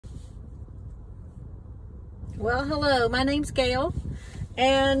Well, hello, my name's Gail,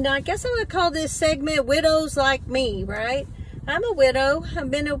 and I guess I'm going to call this segment Widows Like Me, right? I'm a widow. I've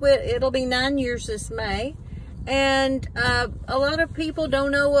been a widow. It'll be 9 years this May, and a lot of people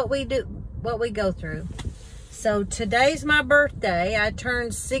don't know what we do, what we go through. So today's my birthday. I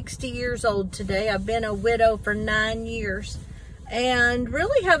turned 60 years old today. I've been a widow for 9 years, and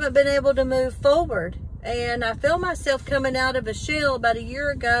really haven't been able to move forward. And I feel myself coming out of a shell about a year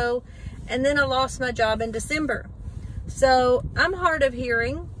ago, and then I lost my job in December. So I'm hard of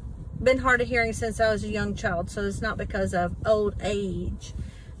hearing, been hard of hearing since I was a young child, so it's not because of old age.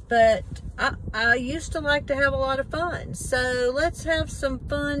 But I used to like to have a lot of fun. So let's have some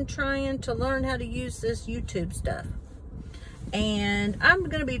fun trying to learn how to use this YouTube stuff. And I'm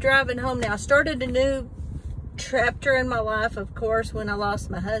going to be driving home now. I started a new chapter in my life, of course, when I lost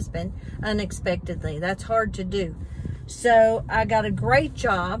my husband unexpectedly. That's hard to do. So I got a great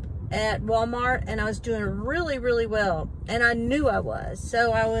job at Walmart, and I was doing really, really well, and I knew I was.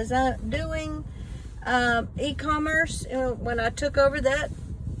 So I was doing e-commerce. When I took over that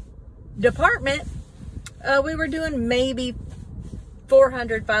department, we were doing maybe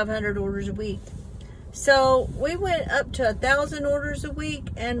 400, 500 orders a week. So we went up to 1,000 orders a week,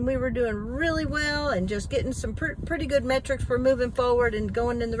 and we were doing really well and just getting some pretty good metrics for moving forward and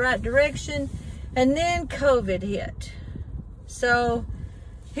going in the right direction. And then COVID hit. So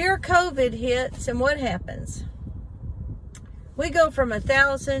here COVID hits, and what happens? We go from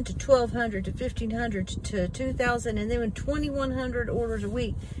 1,000 to 1,200 to 1,500 to 2,000, and then 2,100 orders a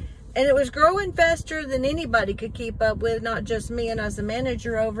week. And it was growing faster than anybody could keep up with, not just me, and I was a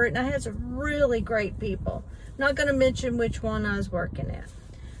manager over it. And I had some really great people. I'm not going to mention which one I was working at.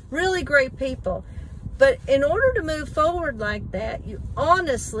 Really great people. But in order to move forward like that, you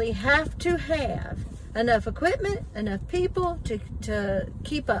honestly have to have enough equipment, enough people to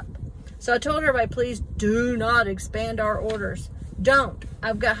keep up. So I told everybody, please do not expand our orders. Don't.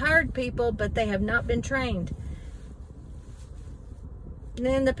 I've got hired people, but they have not been trained. And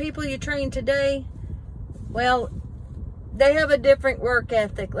then the people you train today, well, they have a different work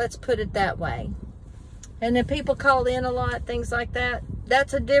ethic. Let's put it that way. And then people call in a lot, things like that.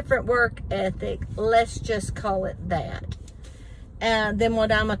 That's a different work ethic. Let's just call it that. Than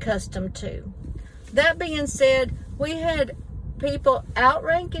what I'm accustomed to. That being said, we had people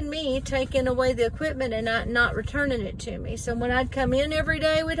outranking me, taking away the equipment and not returning it to me. So when I'd come in every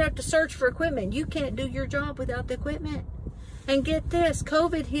day, we'd have to search for equipment. You can't do your job without the equipment. And get this,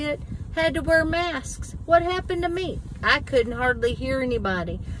 COVID hit, had to wear masks. What happened to me? I couldn't hardly hear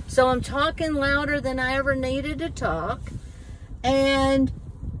anybody. So I'm talking louder than I ever needed to talk. And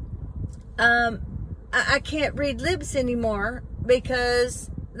I can't read lips anymore because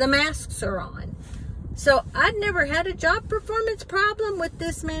the masks are on. So I'd never had a job performance problem with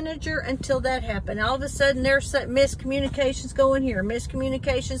this manager until that happened. All of a sudden there's miscommunications going here,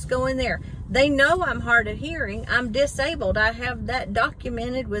 miscommunications going there. They know I'm hard of hearing. I'm disabled. I have that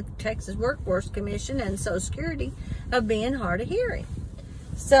documented with Texas Workforce Commission and Social Security of being hard of hearing.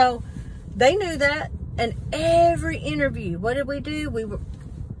 So they knew that, and every interview, what did we do? We were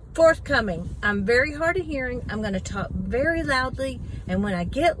forthcoming. I'm very hard of hearing. I'm going to talk very loudly, and when I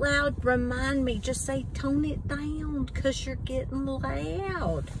get loud, remind me, just say tone it down because you're getting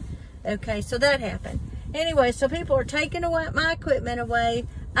loud. Okay, so that happened. Anyway, so people are taking away my equipment away.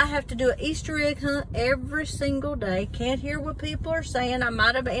 I have to do an Easter egg hunt every single day. Can't hear what people are saying. I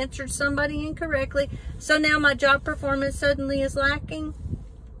might have answered somebody incorrectly. So now my job performance suddenly is lacking.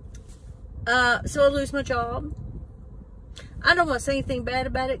 So I lose my job. I don't want to say anything bad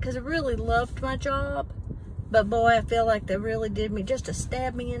about it because I really loved my job. But boy, I feel like they really did me just to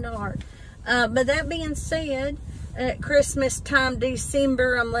stab me in the heart. But that being said, at Christmas time,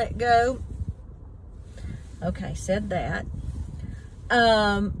 December, I'm let go. Okay, said that.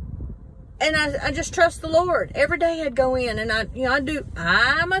 And I just trust the Lord. Every day I'd go in, and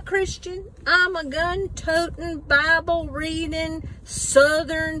I'm a Christian. I'm a gun-toting, Bible-reading,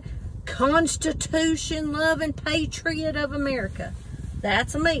 Southern, Constitution-loving patriot of America.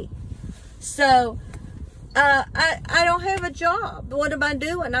 That's me. So, I don't have a job. What am I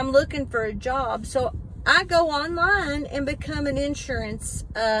doing? I'm looking for a job. So I go online and become an insurance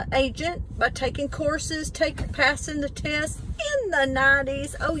agent by taking courses, passing the test in the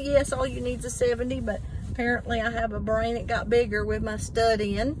 90s. Oh yes, all you need is a 70, but apparently I have a brain that got bigger with my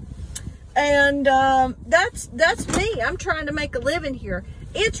studying. And that's me. I'm trying to make a living here.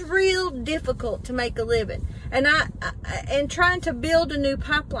 It's real difficult to make a living. And trying to build a new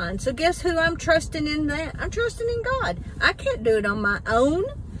pipeline. So guess who I'm trusting in that? I'm trusting in God. I can't do it on my own.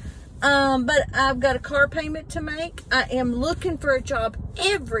 But I've got a car payment to make. I am looking for a job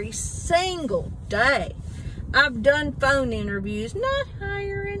every single day. I've done phone interviews, not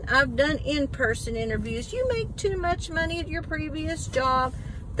hiring. I've done in-person interviews. You make too much money at your previous job,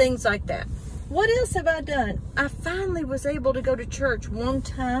 things like that. What else have I done? I finally was able to go to church one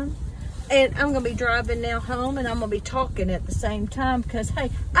time, and I'm going to be driving now home, and I'm going to be talking at the same time because, hey,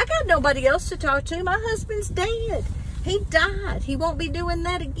 I got nobody else to talk to. My husband's dead. He died. He won't be doing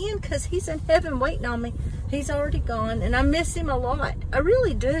that again because he's in heaven waiting on me. He's already gone, and I miss him a lot. I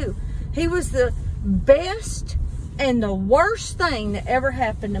really do. He was the best and the worst thing that ever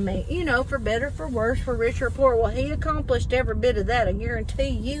happened to me. You know, for better, for worse, for richer, or poor. Well, he accomplished every bit of that. I guarantee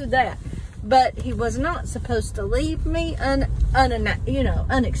you that. But he was not supposed to leave me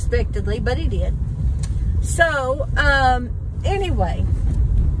unexpectedly, but he did. So, anyway,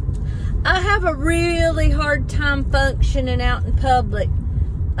 I have a really hard time functioning out in public.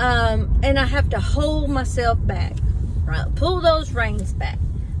 And I have to hold myself back, right? Pull those reins back.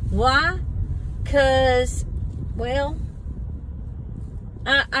 Why? Because, well,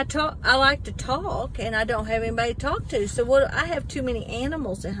 I like to talk, and I don't have anybody to talk to. So I have too many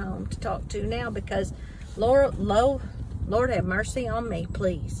animals at home to talk to now because, Lord have mercy on me,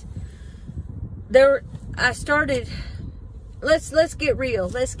 please. I started. Let's get real.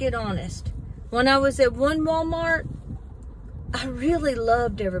 Let's get honest. When I was at one Walmart, I really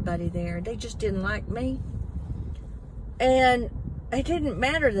loved everybody there. They just didn't like me, and it didn't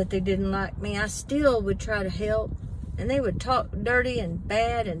matter that they didn't like me. I still would try to help. And they would talk dirty and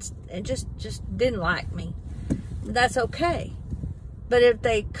bad and just didn't like me. That's okay. But if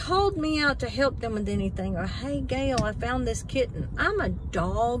they called me out to help them with anything, or, hey, Gail, I found this kitten. I'm a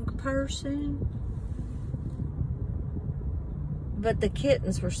dog person. But the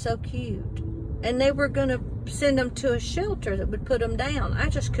kittens were so cute. And they were going to send them to a shelter that would put them down. I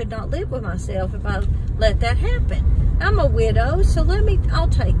just could not live with myself if I let that happen. I'm a widow, so I'll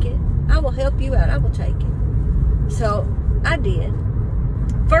take it. I will help you out. I will take it. So I did.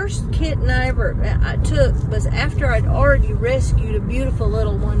 First kitten I took was after I'd already rescued a beautiful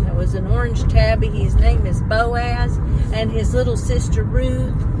little one that was an orange tabby. His name is Boaz, and his little sister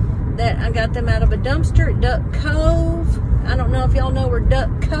Ruth. That I got them out of a dumpster at Duck Cove. I don't know if y'all know where Duck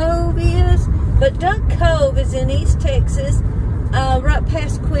Cove is, but Duck Cove is in East Texas, right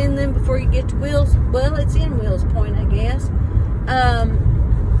past Quinlan before you get to Wills. Well, it's in Wills Point, I guess.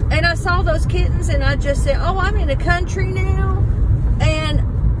 And I saw those kittens, and I just said, oh, I'm in the country now, and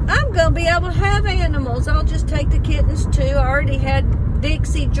I'm going to be able to have animals. I'll just take the kittens, too. I already had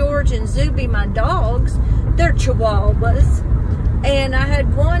Dixie, George, and Zuby, my dogs. They're Chihuahuas. And I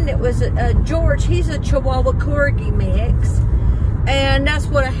had one that was a George. He's a Chihuahua Corgi mix, and that's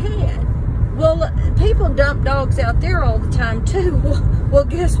what I had. Well, people dump dogs out there all the time, too. Well,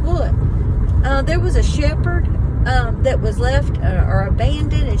 guess what? There was a shepherd that was left or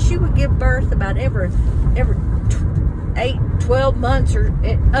abandoned, and she would give birth about every 8-12 months or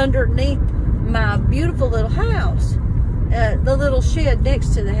underneath my beautiful little house, the little shed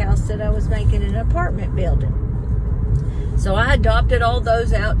next to the house that I was making an apartment building. So I adopted all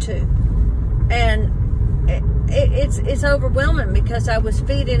those out too, and it's overwhelming because I was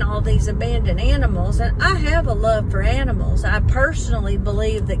feeding all these abandoned animals, and I have a love for animals. I personally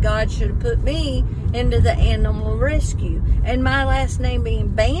believe that God should have put me into the animal rescue, and my last name being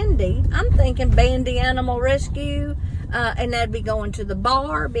Bandy, I'm thinking Bandy Animal Rescue, and that'd be going to the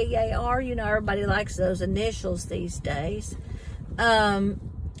bar, B-A-R. You know, everybody likes those initials these days.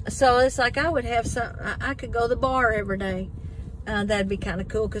 So it's like I would have I could go to the bar every day. That'd be kind of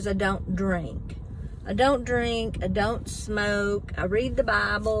cool because I don't drink. I don't smoke, I read the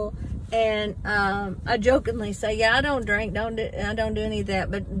Bible, and I jokingly say, yeah, I don't drink, I don't do any of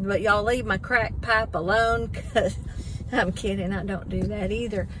that, but y'all leave my crack pipe alone, because I'm kidding, I don't do that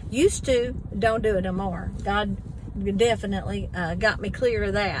either. Used to, don't do it no more. God definitely got me clear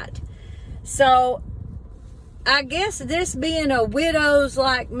of that. So, I guess this being a Widows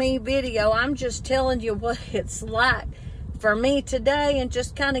Like Me video, I'm just telling you what it's like for me today and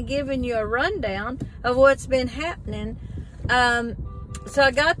just kind of giving you a rundown of what's been happening. So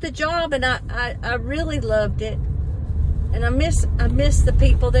I got the job, and I really loved it, and I miss the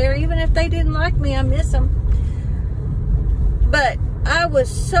people there. Even if they didn't like me, I miss them. But I was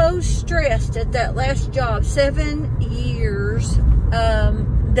so stressed at that last job, 7 years,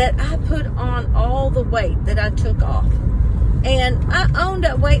 that I put on all the weight that I took off. And I owned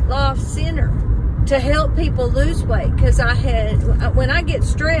a weight loss center to help people lose weight, because when I get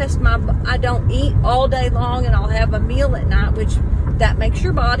stressed, I don't eat all day long, and I'll have a meal at night, which that makes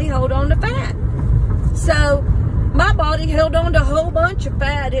your body hold on to fat. So my body held on to a whole bunch of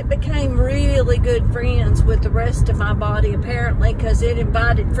fat. It became really good friends with the rest of my body, apparently, because it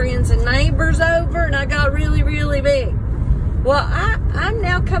invited friends and neighbors over, and I got really, really big. Well, I'm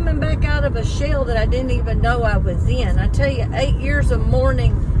now coming back out of a shell that I didn't even know I was in. I tell you, 8 years of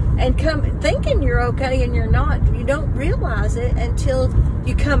mourning and thinking you're okay and you're not. You don't realize it until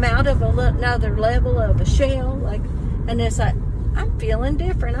you come out of another level of a shell. And it's like, I'm feeling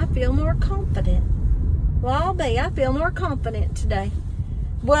different. I feel more confident. Well, I feel more confident today.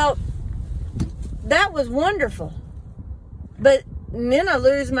 Well, that was wonderful. But then I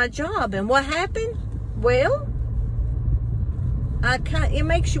lose my job. And what happened? Well, it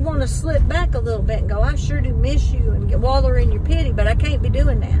makes you want to slip back a little bit and go, I sure do miss you, and wallow in your pity, but I can't be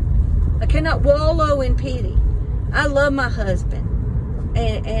doing that. I cannot wallow in pity. I love my husband,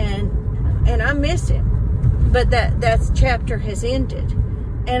 and I miss him, but that chapter has ended.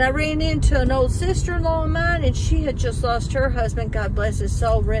 And I ran into an old sister-in-law of mine, and she had just lost her husband, God bless his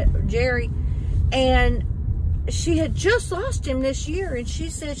soul, Jerry, and she had just lost him this year, and she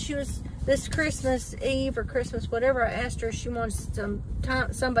said she was, this Christmas Eve or Christmas, whatever, I asked her if she wants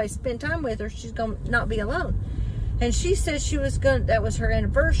somebody to spend time with her. She's going to not be alone. And she said she was going to, that was her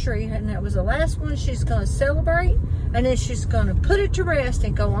anniversary, and that was the last one she's going to celebrate, and then she's going to put it to rest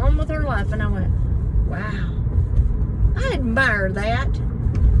and go on with her life. And I went, wow, I admire that.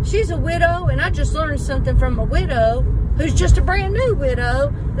 She's a widow, and I just learned something from a widow who's just a brand new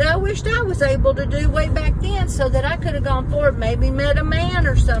widow that I wished I was able to do way back then, so that I could have gone forward, maybe met a man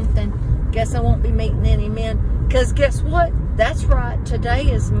or something. Guess I won't be meeting any men, because guess what? That's right,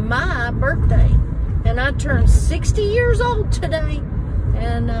 today is my birthday, and I turned 60 years old today.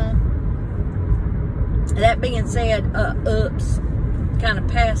 And that being said, oops, kind of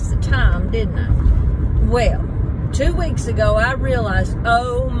passed the time, didn't I? Well, 2 weeks ago, I realized,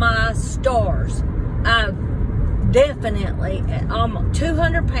 oh my stars, I've definitely at almost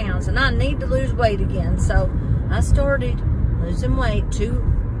 200 pounds, and I need to lose weight again. So I started losing weight two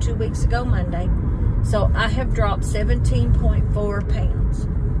weeks ago Monday. So I have dropped 17.4 pounds.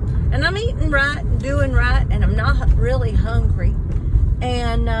 And I'm eating right and doing right, and I'm not really hungry.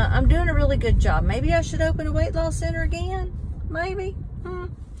 And I'm doing a really good job. Maybe I should open a weight loss center again. Maybe.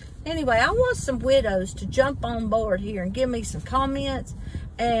 Anyway, I want some widows to jump on board here and give me some comments.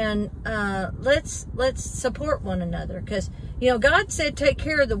 And let's support one another, because you know God said take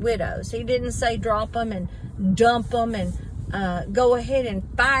care of the widows. He didn't say drop them and dump them and go ahead and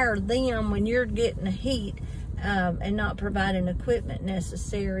fire them when you're getting the heat and not providing equipment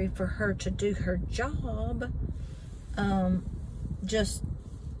necessary for her to do her job. Just,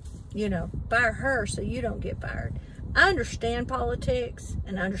 you know, fire her so you don't get fired. I understand politics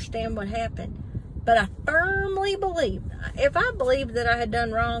and I understand what happened, but I firmly believe, if I believed that I had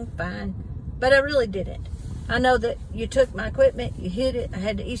done wrong, fine, but I really didn't. I know that you took my equipment, you hid it, I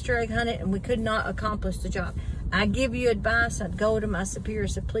had to Easter egg hunt it, and we could not accomplish the job. I give you advice, I'd go to my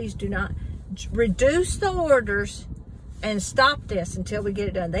superiors, so please do not reduce the orders and stop this until we get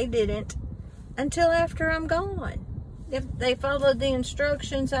it done. They didn't until after I'm gone. If they followed the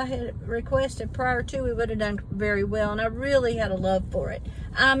instructions I had requested prior to, we would have done very well. And I really had a love for it.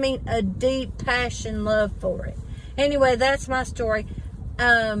 I mean, a deep passion love for it. Anyway, that's my story.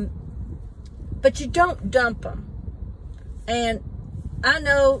 But you don't dump them. And I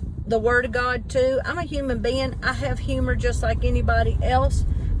know the Word of God too. I'm a human being. I have humor just like anybody else.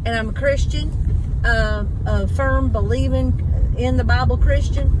 And I'm a Christian, a firm believing in the Bible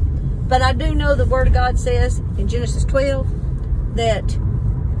Christian. But I do know the Word of God says in Genesis 12 that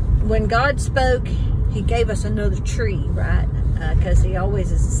when God spoke, He gave us another tree, right? Because He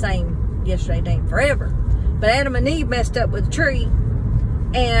always is the same yesterday, today, and forever. But Adam and Eve messed up with the tree.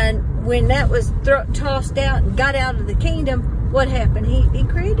 And when that was tossed out and got out of the kingdom, what happened? He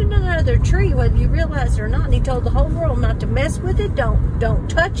created another tree, whether you realize it or not. And He told the whole world not to mess with it. Don't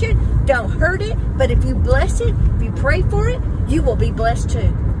touch it. Don't hurt it. But if you bless it, if you pray for it, you will be blessed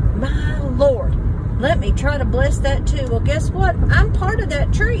too. My Lord, let me try to bless that too. Well, guess what? I'm part of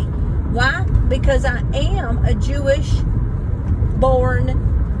that tree. Why? Because I am a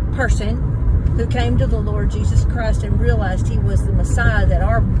Jewish-born person who came to the Lord Jesus Christ and realized He was the Messiah that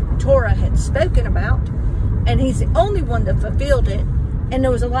our Torah had spoken about. And He's the only one that fulfilled it. And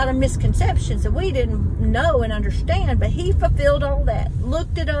there was a lot of misconceptions that we didn't know and understand. But He fulfilled all that.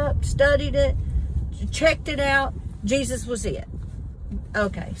 Looked it up, studied it, checked it out. Jesus was it.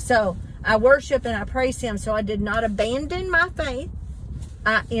 Okay, so I worship and I praise Him, so I did not abandon my faith.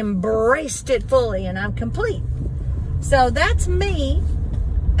 I embraced it fully, and I'm complete. So that's me,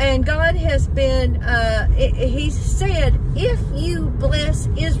 and God has been, He said, if you bless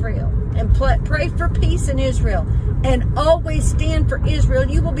Israel and pray for peace in Israel, and always stand for Israel,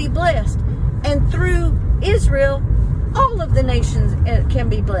 you will be blessed. And through Israel, all of the nations can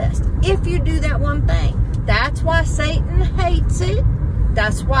be blessed if you do that one thing. That's why Satan hates it.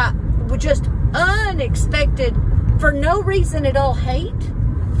 That's why we're just unexpected, for no reason at all, hate,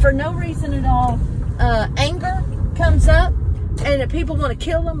 for no reason at all, anger comes up, and if people want to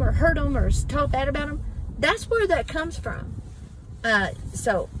kill them or hurt them or talk bad about them. That's where that comes from.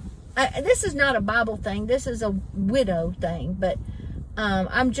 This is not a Bible thing. This is a widow thing, but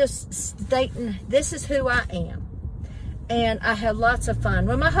I'm just stating this is who I am. And I have lots of fun.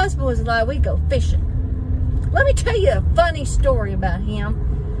 When my husband was alive, we'd go fishing. Let me tell you a funny story about him.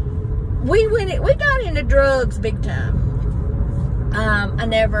 We got into drugs big time. I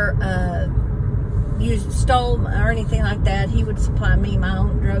never stole or anything like that. He would supply me my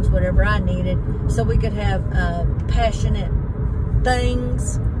own drugs, whatever I needed, so we could have passionate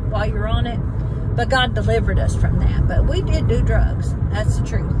things while you're on it. But God delivered us from that. But we did do drugs. That's the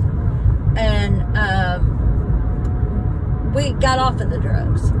truth. And we got off of the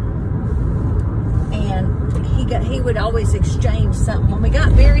drugs. And he would always exchange something. When we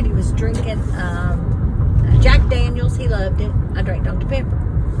got married, he was drinking Jack Daniels. He loved it. I drank Dr. Pepper.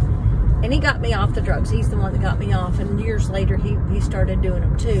 And he got me off the drugs. He's the one that got me off. And years later, he started doing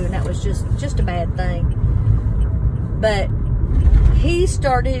them too. And that was just a bad thing. But he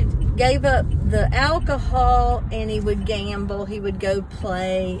gave up the alcohol, and he would gamble. He would go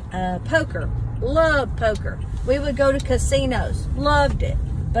play poker. Loved poker. We would go to casinos. Loved it.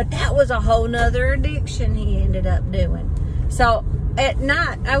 But that was a whole nother addiction he ended up doing. So at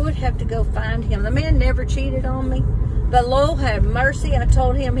night, I would have to go find him. The man never cheated on me. But Lord have mercy, I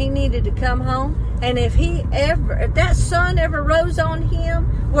told him he needed to come home. And if that sun ever rose on him,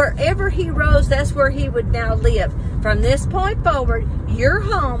 wherever he rose, that's where he would now live. From this point forward, you're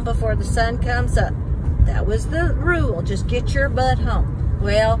home before the sun comes up. That was the rule. Just get your butt home.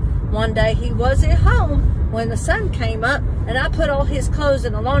 Well, one day he wasn't home when the sun came up, and I put all his clothes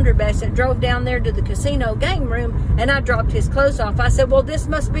in a laundry basket, drove down there to the casino game room, and I dropped his clothes off. I said, well, this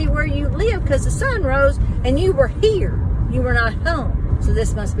must be where you live, because the sun rose and you were here. You were not home. So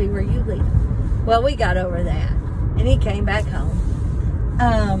this must be where you live. Well, we got over that, and he came back home.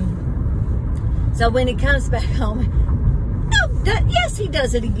 So when he comes back home, yes, he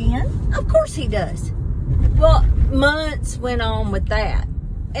does it again. Of course he does. Well, months went on with that.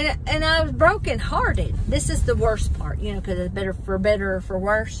 And I was brokenhearted. This is the worst part, because it's better or for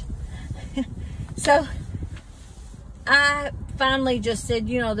worse. So I finally just said,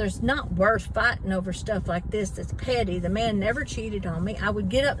 there's not worth fighting over stuff like this that's petty. The man never cheated on me. I would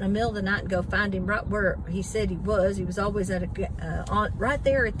get up in the middle of the night and go find him right where he said he was. He was always at right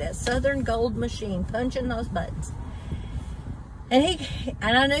there at that Southern Gold machine, punching those buttons. And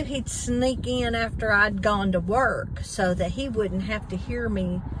I knew he'd sneak in after I'd gone to work so that he wouldn't have to hear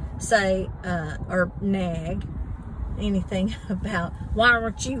me say or nag anything about, why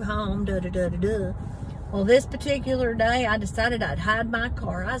weren't you home, da-da-da-da-da. Well, this particular day, I decided I'd hide my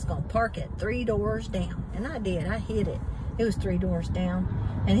car. I was going to park it 3 doors down. And I did. I hid it. It was 3 doors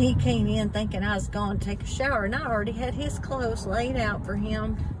down. And he came in thinking I was going to take a shower. And I already had his clothes laid out for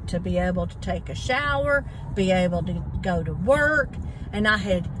him to be able to take a shower, be able to go to work. And I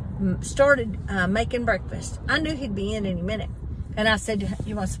had started making breakfast. I knew he'd be in any minute. And I said,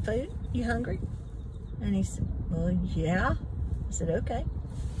 you want some food? You hungry? And he said, well, yeah. I said, okay.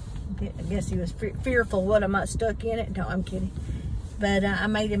 I guess he was fearful what I might stuck in it. No, I'm kidding. But I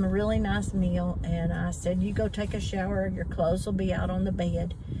made him a really nice meal, and I said, you go take a shower. Your clothes will be out on the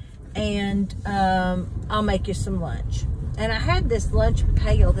bed, and I'll make you some lunch. And I had this lunch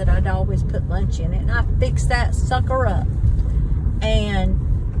pail that I'd always put lunch in it, and I fixed that sucker up. And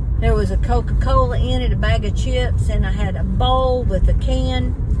there was a Coca-Cola in it, a bag of chips, and I had a bowl with a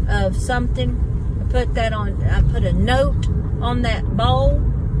can of something. I put a note on that bowl.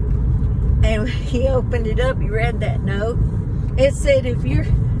 And he opened it up, he read that note. It said, if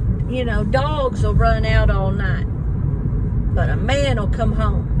dogs will run out all night, but a man will come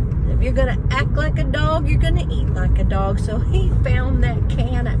home. If you're going to act like a dog, you're going to eat like a dog. So he found that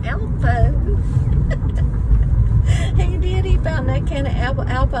can of Alpo. He did. He found that can of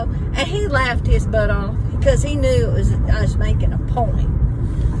Alpo. And he laughed his butt off because he knew I was making a point.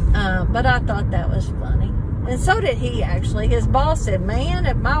 But I thought that was funny. And so did he, actually. His boss said, man,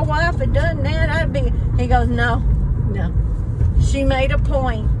 if my wife had done that, I'd be... He goes, no. She made a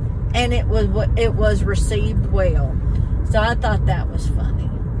point, and it was received well. So I thought that was funny.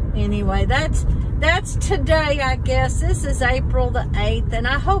 Anyway, that's today, I guess. This is April the 8th, and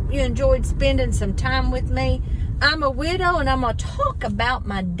I hope you enjoyed spending some time with me. I'm a widow, and I'm going to talk about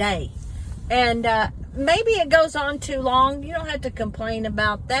my day. And maybe it goes on too long. You don't have to complain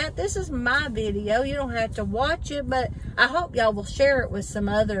about that. This is my video. You don't have to watch it, but I hope y'all will share it with some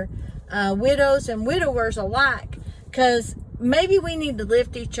other widows and widowers alike, because maybe we need to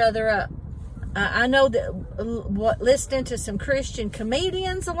lift each other up. I know that listening to some Christian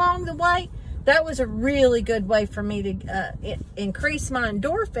comedians along the way, that was a really good way for me to increase my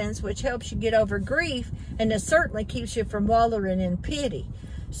endorphins, which helps you get over grief, and it certainly keeps you from wallowing in pity.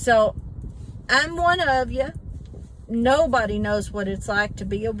 So I'm one of you. Nobody knows what it's like to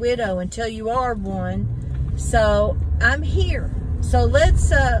be a widow until you are one. So I'm here. So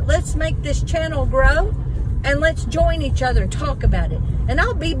let's make this channel grow, and let's join each other and talk about it. And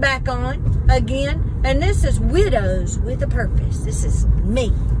I'll be back on again. And this is Widows with a Purpose. This is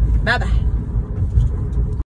me. Bye-bye.